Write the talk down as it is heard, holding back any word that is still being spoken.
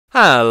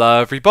Hello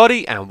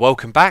everybody and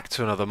welcome back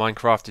to another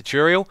Minecraft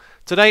tutorial.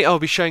 Today I'll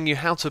be showing you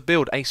how to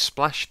build a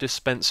splash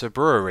dispenser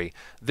brewery.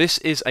 This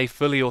is a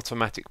fully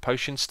automatic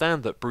potion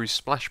stand that brews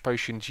splash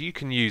potions you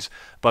can use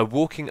by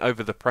walking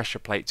over the pressure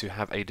plate to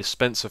have a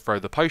dispenser throw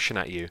the potion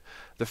at you.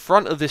 The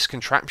front of this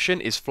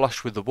contraption is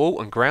flush with the wall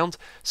and ground,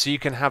 so you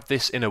can have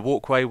this in a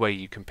walkway where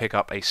you can pick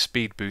up a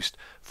speed boost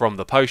from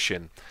the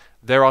potion.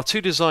 There are two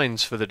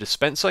designs for the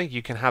dispenser.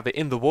 You can have it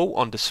in the wall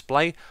on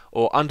display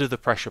or under the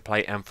pressure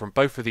plate, and from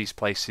both of these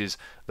places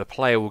the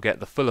player will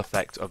get the full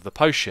effect of the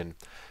potion.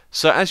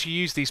 So as you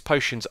use these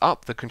potions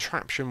up, the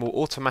contraption will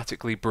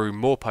automatically brew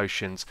more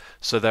potions,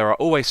 so there are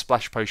always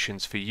splash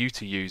potions for you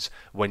to use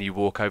when you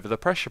walk over the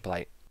pressure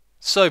plate.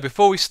 So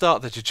before we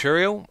start the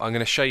tutorial, I'm going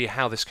to show you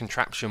how this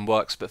contraption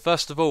works, but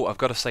first of all I've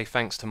got to say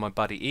thanks to my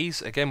buddy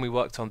Eease. Again, we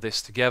worked on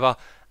this together,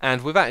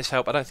 and without his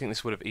help I don't think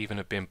this would have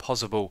even been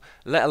possible,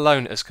 let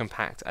alone as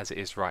compact as it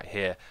is right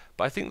here.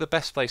 But I think the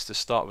best place to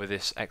start with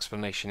this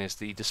explanation is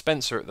the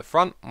dispenser at the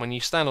front. When you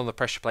stand on the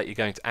pressure plate you're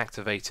going to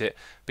activate it,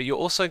 but you're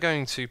also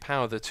going to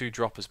power the two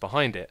droppers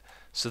behind it.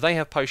 So they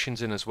have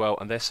potions in as well,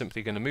 and they're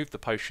simply going to move the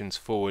potions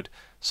forward,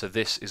 so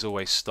this is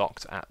always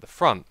stocked at the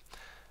front.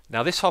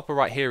 Now this hopper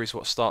right here is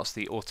what starts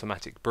the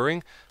automatic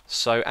brewing,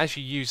 so as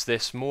you use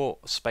this, more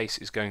space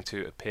is going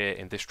to appear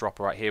in this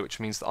dropper right here,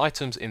 which means the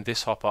items in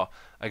this hopper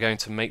are going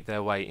to make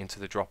their way into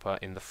the dropper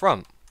in the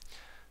front.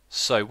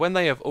 So when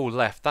they have all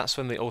left, that's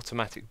when the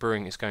automatic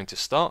brewing is going to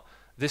start.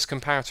 This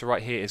comparator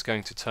right here is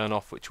going to turn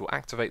off, which will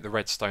activate the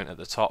redstone at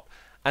the top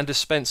and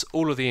dispense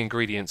all of the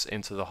ingredients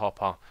into the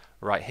hopper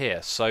right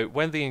here. So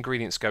when the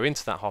ingredients go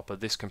into that hopper,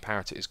 this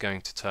comparator is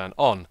going to turn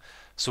on.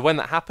 So when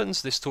that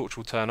happens, this torch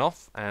will turn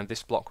off and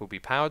this block will be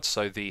powered,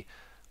 so the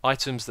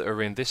items that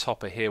are in this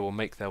hopper here will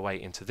make their way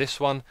into this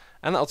one,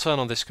 and that'll turn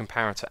on this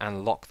comparator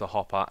and lock the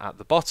hopper at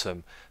the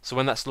bottom. So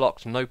when that's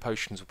locked, no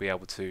potions will be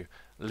able to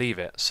leave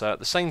it. So at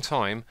the same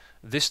time,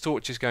 this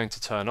torch is going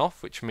to turn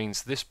off, which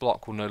means this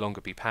block will no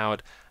longer be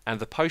powered, and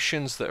the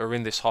potions that are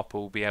in this hopper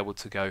will be able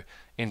to go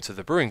into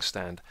the brewing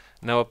stand.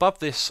 Now above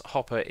this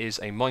hopper is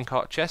a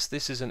minecart chest.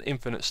 This is an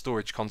infinite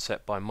storage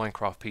concept by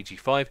Minecraft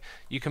PG5.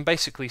 You can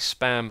basically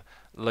spam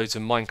loads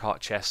of minecart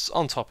chests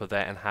on top of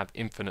there and have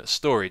infinite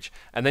storage,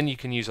 and then you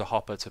can use a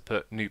hopper to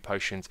put new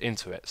potions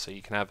into it, so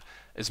you can have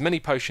as many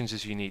potions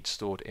as you need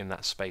stored in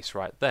that space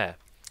right there.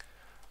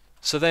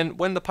 So then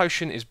when the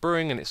potion is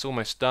brewing and it's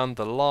almost done,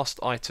 the last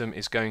item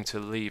is going to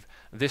leave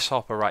this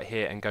hopper right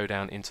here and go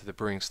down into the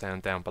brewing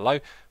stand down below,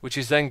 which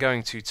is then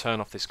going to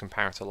turn off this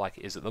comparator like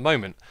it is at the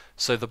moment.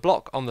 So the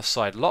block on the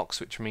side locks,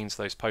 which means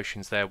those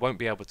potions there won't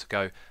be able to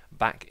go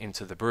back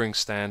into the brewing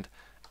stand,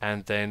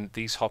 and then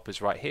these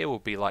hoppers right here will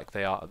be like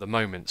they are at the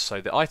moment.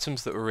 So the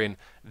items that were in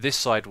this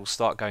side will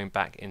start going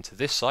back into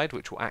this side,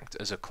 which will act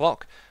as a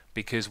clock,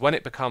 because when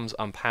it becomes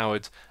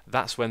unpowered,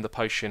 that's when the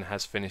potion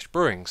has finished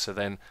brewing. So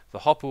then the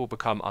hopper will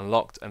become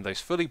unlocked and those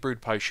fully brewed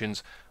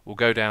potions will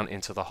go down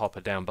into the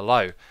hopper down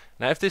below.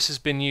 Now if this has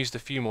been used a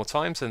few more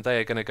times, then they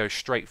are going to go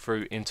straight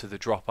through into the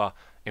dropper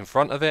in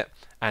front of it,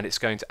 and it's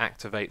going to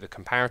activate the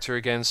comparator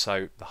again,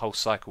 so the whole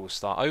cycle will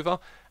start over.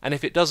 And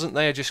if it doesn't,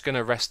 they are just going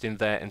to rest in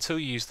there until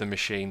you use the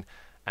machine,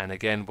 and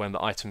again when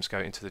the items go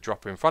into the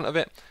dropper in front of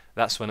it,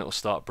 that's when it will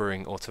start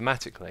brewing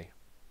automatically.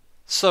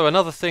 So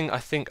another thing I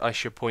think I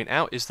should point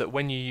out is that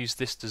when you use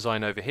this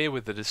design over here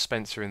with the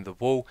dispenser in the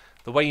wall,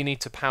 the way you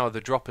need to power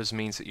the droppers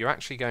means that you're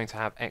actually going to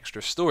have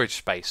extra storage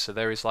space. So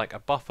there is like a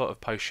buffer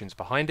of potions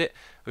behind it.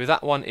 With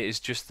that one it is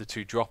just the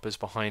two droppers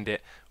behind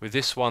it. With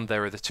this one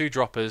there are the two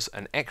droppers,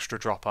 an extra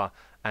dropper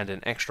and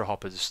an extra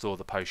hopper to store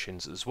the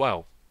potions as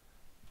well.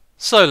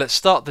 So let's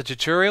start the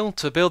tutorial.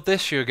 To build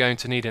this you're going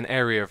to need an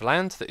area of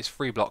land that is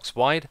 3 blocks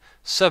wide,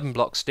 7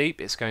 blocks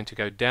deep. It's going to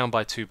go down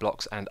by 2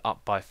 blocks and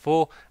up by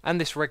 4, and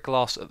this red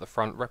glass at the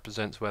front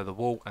represents where the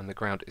wall and the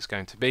ground is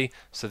going to be,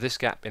 so this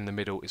gap in the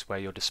middle is where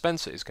your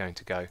dispenser is going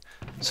to go.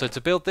 So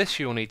to build this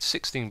you'll need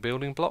 16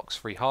 building blocks,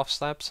 3 half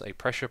slabs, a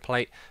pressure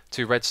plate,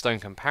 2 redstone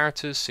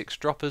comparators, 6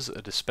 droppers,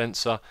 a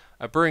dispenser,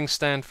 a brewing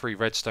stand, 3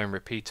 redstone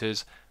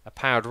repeaters, a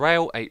powered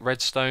rail, 8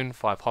 redstone,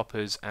 5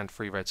 hoppers and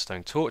 3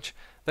 redstone torch.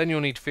 Then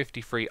you'll need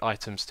 53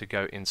 items to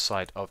go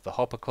inside of the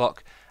hopper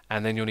clock,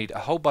 and then you'll need a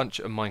whole bunch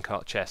of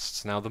minecart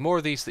chests. Now the more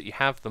of these that you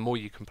have, the more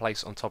you can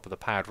place on top of the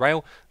powered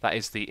rail. That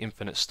is the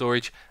infinite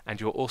storage,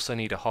 and you'll also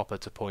need a hopper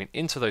to point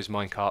into those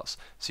minecarts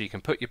so you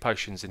can put your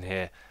potions in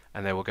here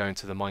and they will go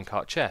into the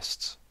minecart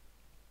chests.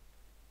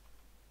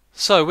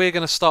 So we're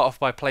going to start off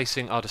by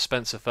placing our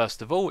dispenser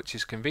first of all, which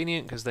is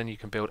convenient because then you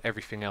can build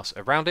everything else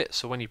around it.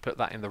 So when you put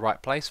that in the right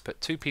place,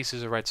 put 2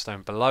 pieces of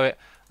redstone below it,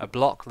 a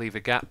block, leave a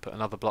gap, put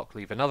another block,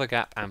 leave another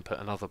gap, and put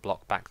another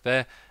block back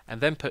there,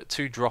 and then put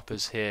 2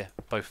 droppers here,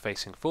 both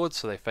facing forward,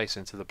 so they face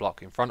into the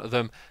block in front of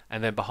them,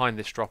 and then behind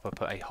this dropper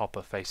put a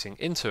hopper facing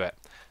into it.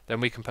 Then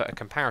we can put a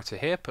comparator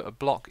here, put a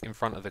block in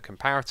front of the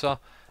comparator,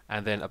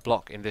 and then a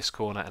block in this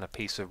corner and a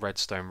piece of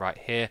redstone right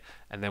here,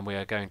 and then we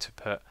are going to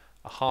put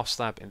a half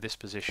slab in this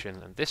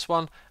position and this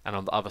one, and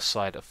on the other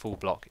side a full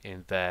block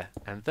in there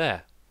and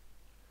there.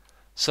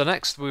 So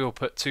next we will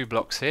put 2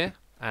 blocks here,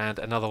 and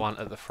another one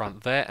at the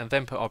front there, and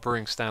then put our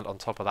brewing stand on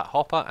top of that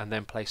hopper, and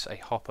then place a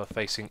hopper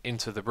facing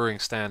into the brewing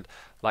stand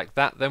like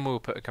that. Then we'll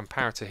put a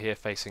comparator here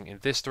facing in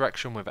this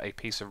direction with a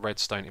piece of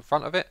redstone in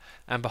front of it,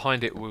 and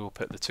behind it we will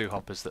put the two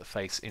hoppers that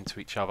face into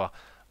each other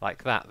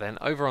like that. Then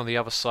over on the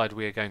other side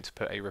we are going to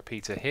put a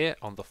repeater here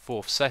on the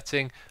 4th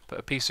setting, put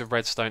a piece of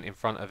redstone in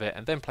front of it,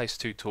 and then place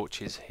 2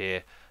 torches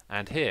here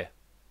and here.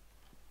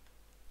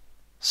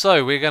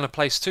 So we're going to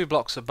place 2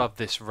 blocks above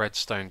this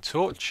redstone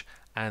torch,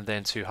 and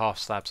then 2 half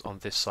slabs on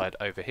this side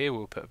over here.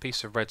 We'll put a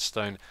piece of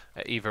redstone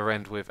at either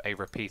end with a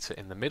repeater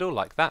in the middle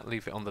like that,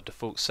 leave it on the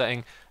default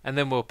setting, and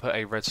then we'll put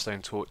a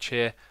redstone torch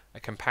here, a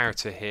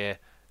comparator here,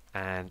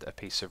 and a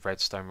piece of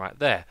redstone right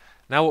there.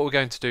 Now what we're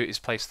going to do is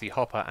place the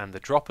hopper and the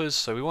droppers.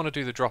 So we want to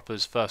do the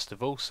droppers first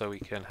of all, so we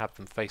can have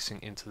them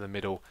facing into the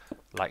middle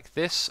like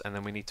this, and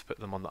then we need to put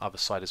them on the other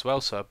side as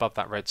well, so above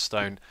that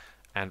redstone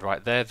and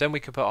right there. Then we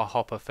can put our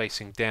hopper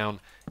facing down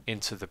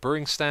into the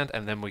brewing stand,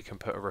 and then we can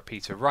put a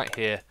repeater right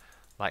here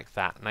like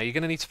that. Now you're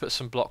going to need to put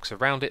some blocks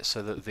around it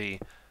so that the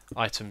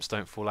items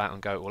don't fall out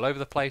and go all over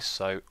the place,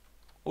 so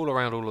all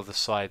around all of the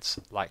sides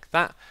like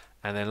that.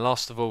 And then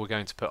last of all we're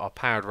going to put our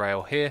powered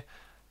rail here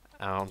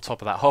on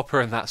top of that hopper,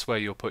 and that's where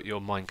you'll put your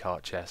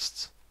minecart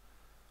chests.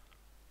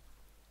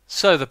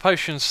 So the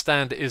potion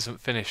stand isn't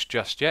finished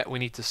just yet. We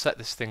need to set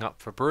this thing up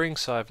for brewing,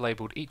 so I've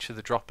labelled each of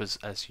the droppers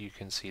as you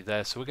can see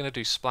there. So we're going to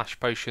do splash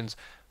potions.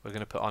 We're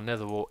going to put our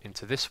nether wart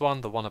into this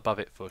one, the one above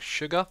it for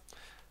sugar,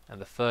 and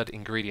the 3rd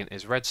ingredient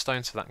is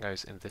redstone, so that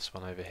goes in this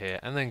one over here,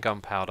 and then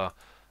gunpowder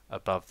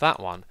above that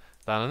one.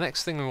 Now the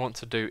next thing we want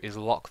to do is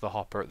lock the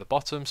hopper at the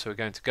bottom, so we're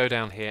going to go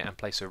down here and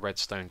place a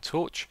redstone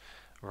torch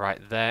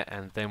right there,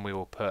 and then we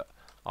will put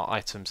our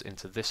items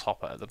into this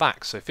hopper at the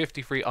back. So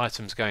 53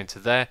 items go into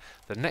there.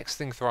 The next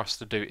thing for us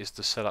to do is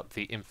to set up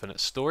the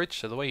infinite storage.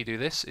 So the way you do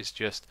this is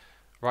just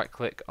right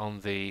click on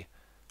the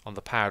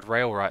powered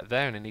rail right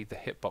there, and I need the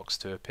hitbox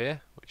to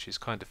appear, which is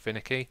kind of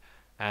finicky.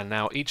 And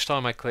now each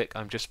time I click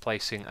I'm just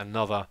placing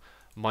another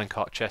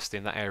minecart chest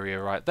in that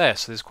area right there.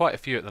 So there's quite a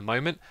few at the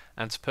moment,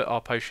 and to put our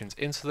potions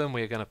into them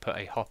we are going to put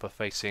a hopper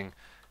facing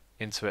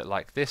into it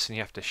like this, and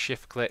you have to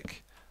shift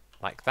click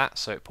like that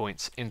so it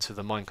points into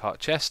the minecart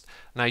chest.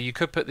 Now you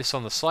could put this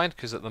on the side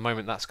because at the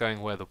moment that's going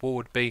where the wall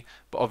would be,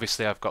 but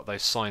obviously I've got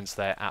those signs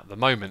there at the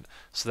moment.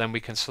 So then we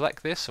can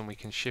select this and we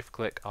can shift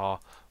click our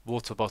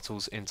water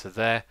bottles into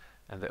there,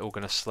 and they're all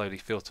going to slowly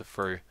filter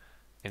through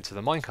into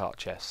the minecart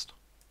chest.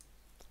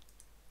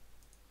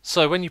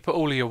 So when you put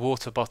all of your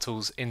water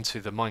bottles into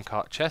the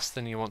minecart chest,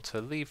 then you want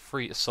to leave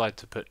 3 aside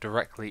to put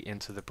directly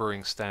into the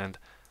brewing stand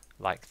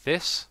like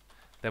this.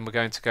 Then we're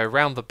going to go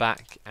round the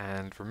back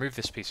and remove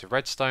this piece of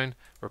redstone,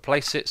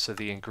 replace it so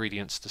the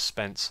ingredients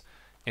dispense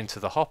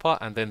into the hopper,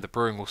 and then the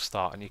brewing will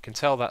start. And you can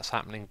tell that's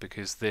happening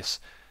because this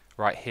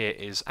right here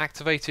is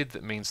activated.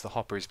 That means the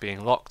hopper is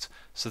being locked.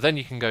 So then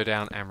you can go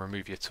down and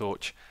remove your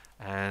torch,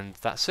 and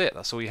that's it.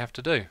 That's all you have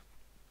to do.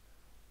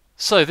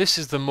 So this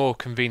is the more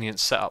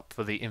convenient setup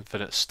for the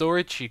infinite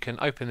storage. You can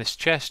open this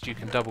chest, you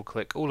can double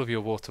click all of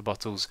your water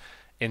bottles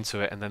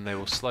into it, and then they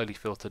will slowly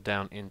filter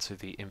down into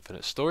the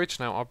infinite storage.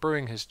 Now our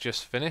brewing has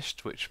just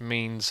finished, which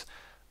means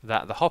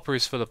that the hopper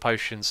is full of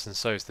potions and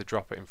so is the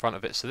dropper in front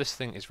of it. So this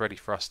thing is ready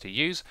for us to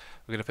use.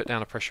 We're going to put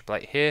down a pressure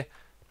plate here.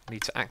 We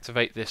need to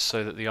activate this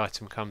so that the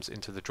item comes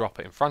into the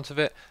dropper in front of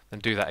it,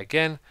 then do that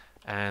again,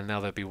 and now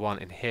there'll be one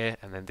in here,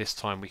 and then this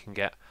time we can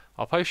get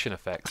our potion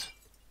effect.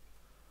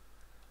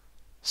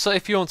 So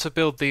if you want to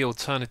build the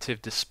alternative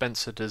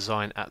dispenser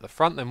design at the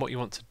front, then what you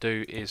want to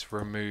do is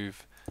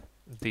remove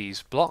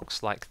these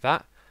blocks like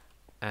that,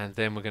 and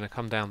then we're going to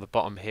come down the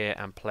bottom here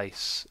and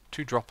place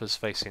 2 droppers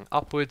facing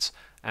upwards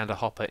and a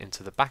hopper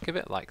into the back of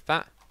it like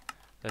that.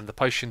 Then the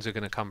potions are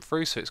going to come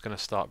through, so it's going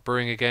to start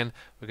brewing again.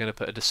 We're going to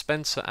put a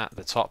dispenser at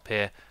the top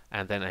here,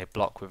 and then a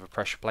block with a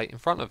pressure plate in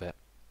front of it.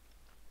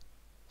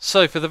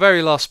 So for the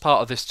very last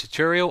part of this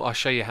tutorial, I'll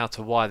show you how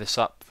to wire this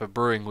up for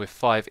brewing with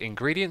 5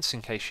 ingredients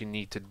in case you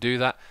need to do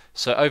that.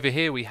 So over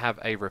here we have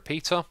a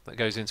repeater that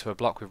goes into a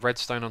block with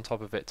redstone on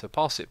top of it to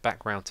pass it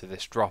back round to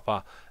this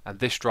dropper, and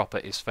this dropper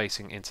is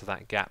facing into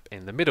that gap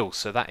in the middle,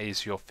 so that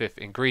is your 5th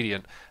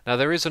ingredient. Now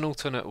there is an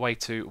alternate way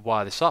to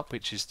wire this up,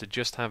 which is to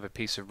just have a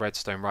piece of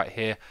redstone right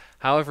here.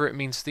 However, it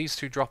means these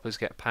 2 droppers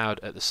get powered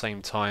at the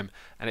same time,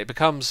 and it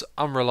becomes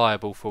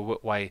unreliable for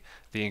what way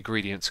the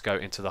ingredients go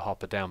into the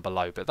hopper down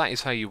below, but that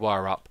is how you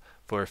wire up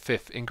for a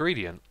 5th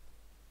ingredient.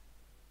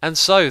 And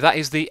so that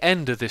is the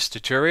end of this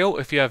tutorial.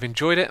 If you have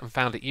enjoyed it and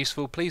found it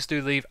useful, please do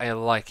leave a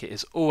like. It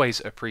is always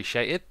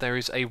appreciated. There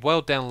is a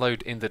world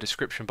download in the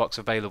description box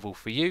available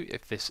for you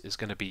if this is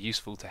going to be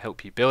useful to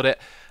help you build it.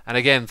 And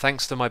again,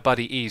 thanks to my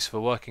buddy Eease for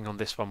working on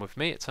this one with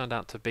me. It turned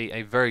out to be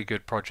a very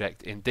good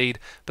project indeed.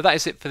 But that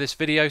is it for this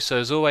video, so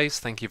as always,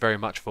 thank you very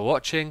much for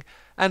watching,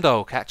 and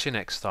I'll catch you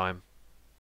next time.